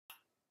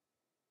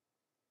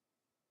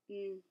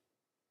Mm.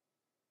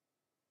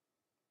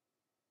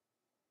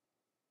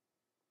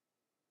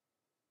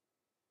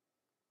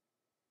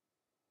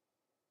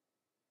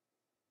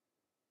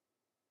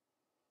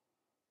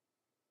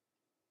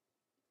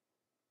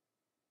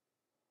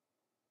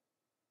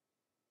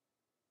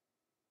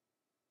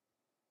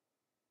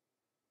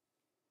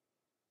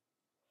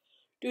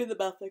 Do the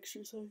mouth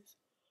exercise.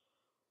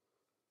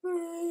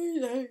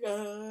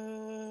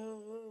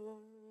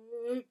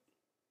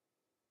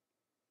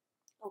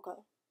 Okay.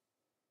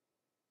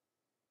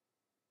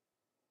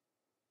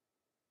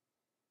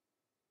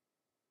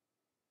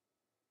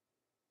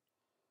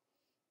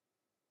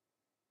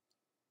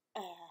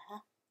 Uh-huh.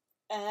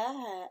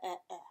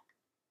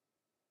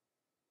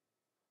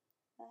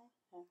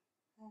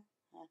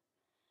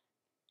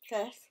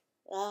 Kiss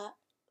that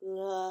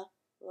the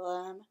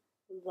lamb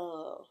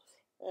blows.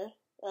 If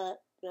that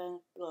then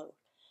blows.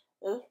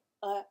 If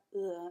that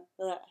then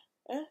that.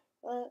 If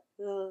that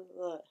then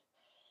that.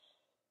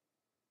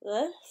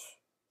 Let's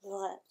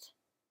let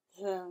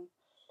them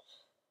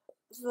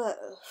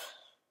live.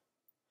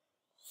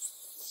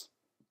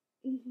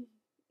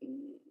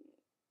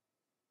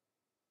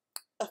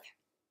 Okay,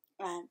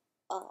 and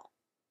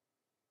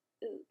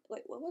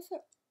wait, what was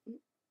it?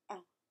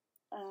 Uh,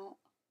 uh,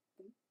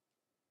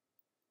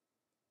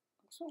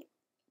 sorry,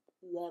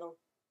 little.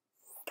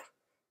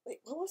 Wait,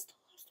 what was the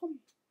last one?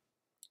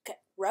 Okay,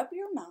 rub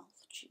your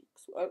mouth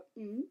cheeks. Uh,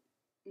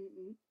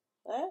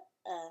 uh,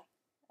 uh,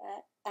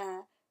 uh,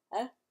 uh,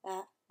 uh, uh,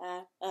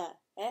 uh, uh,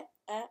 uh,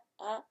 uh,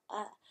 uh,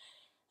 uh,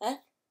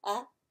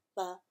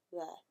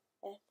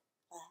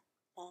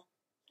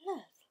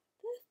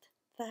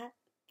 uh,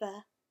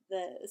 that,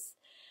 this,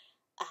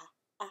 ah,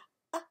 ah,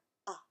 ah,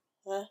 ah,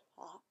 ah, ah,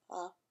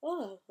 ah, ah,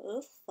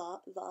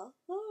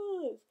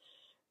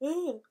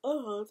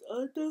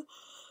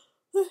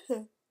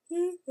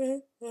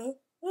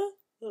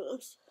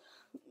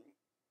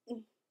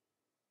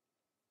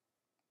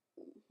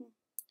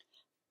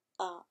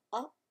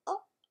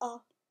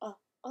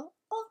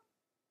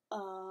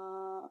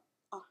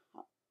 ah,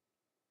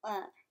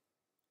 ah,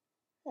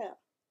 yeah,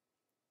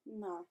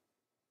 no,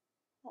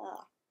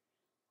 ah,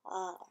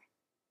 ah,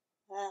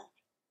 ah,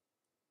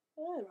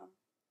 oh,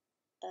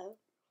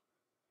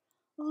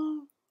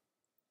 oh,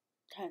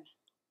 10.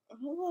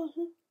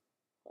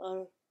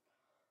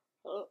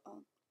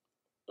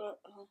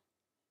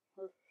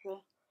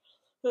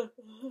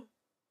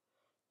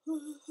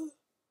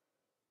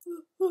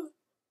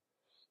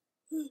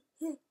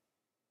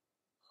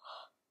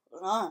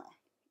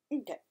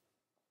 Okay.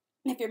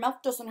 If your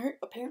mouth doesn't hurt,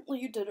 apparently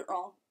you did it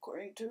wrong,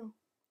 according to.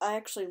 I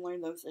actually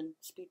learned those in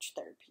speech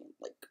therapy in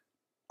like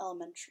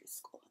elementary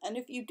school. And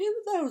if you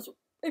do those,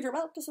 if your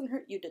mouth doesn't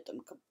hurt, you did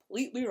them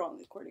completely wrong,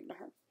 according to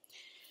her.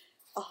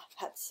 Oh, I've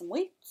had some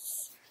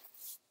weights,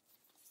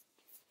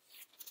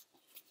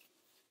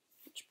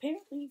 which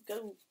apparently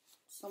go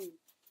some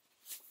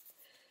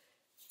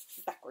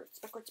backwards.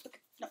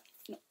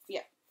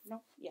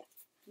 No, yeah.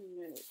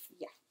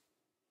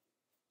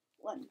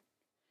 1,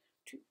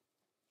 2,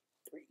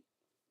 3,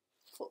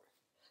 4,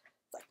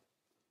 5,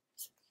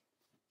 6,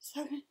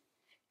 7,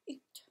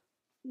 8,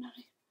 9,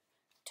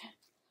 10,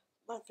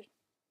 11,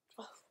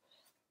 12,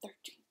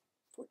 13,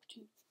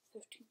 14,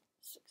 15,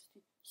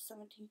 16,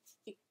 17,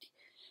 18,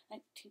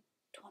 19,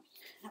 20.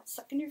 Now,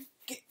 second year,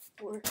 get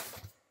word.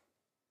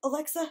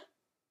 Alexa,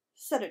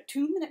 set a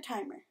 2-minute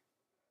timer.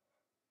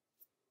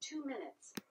 2 minutes.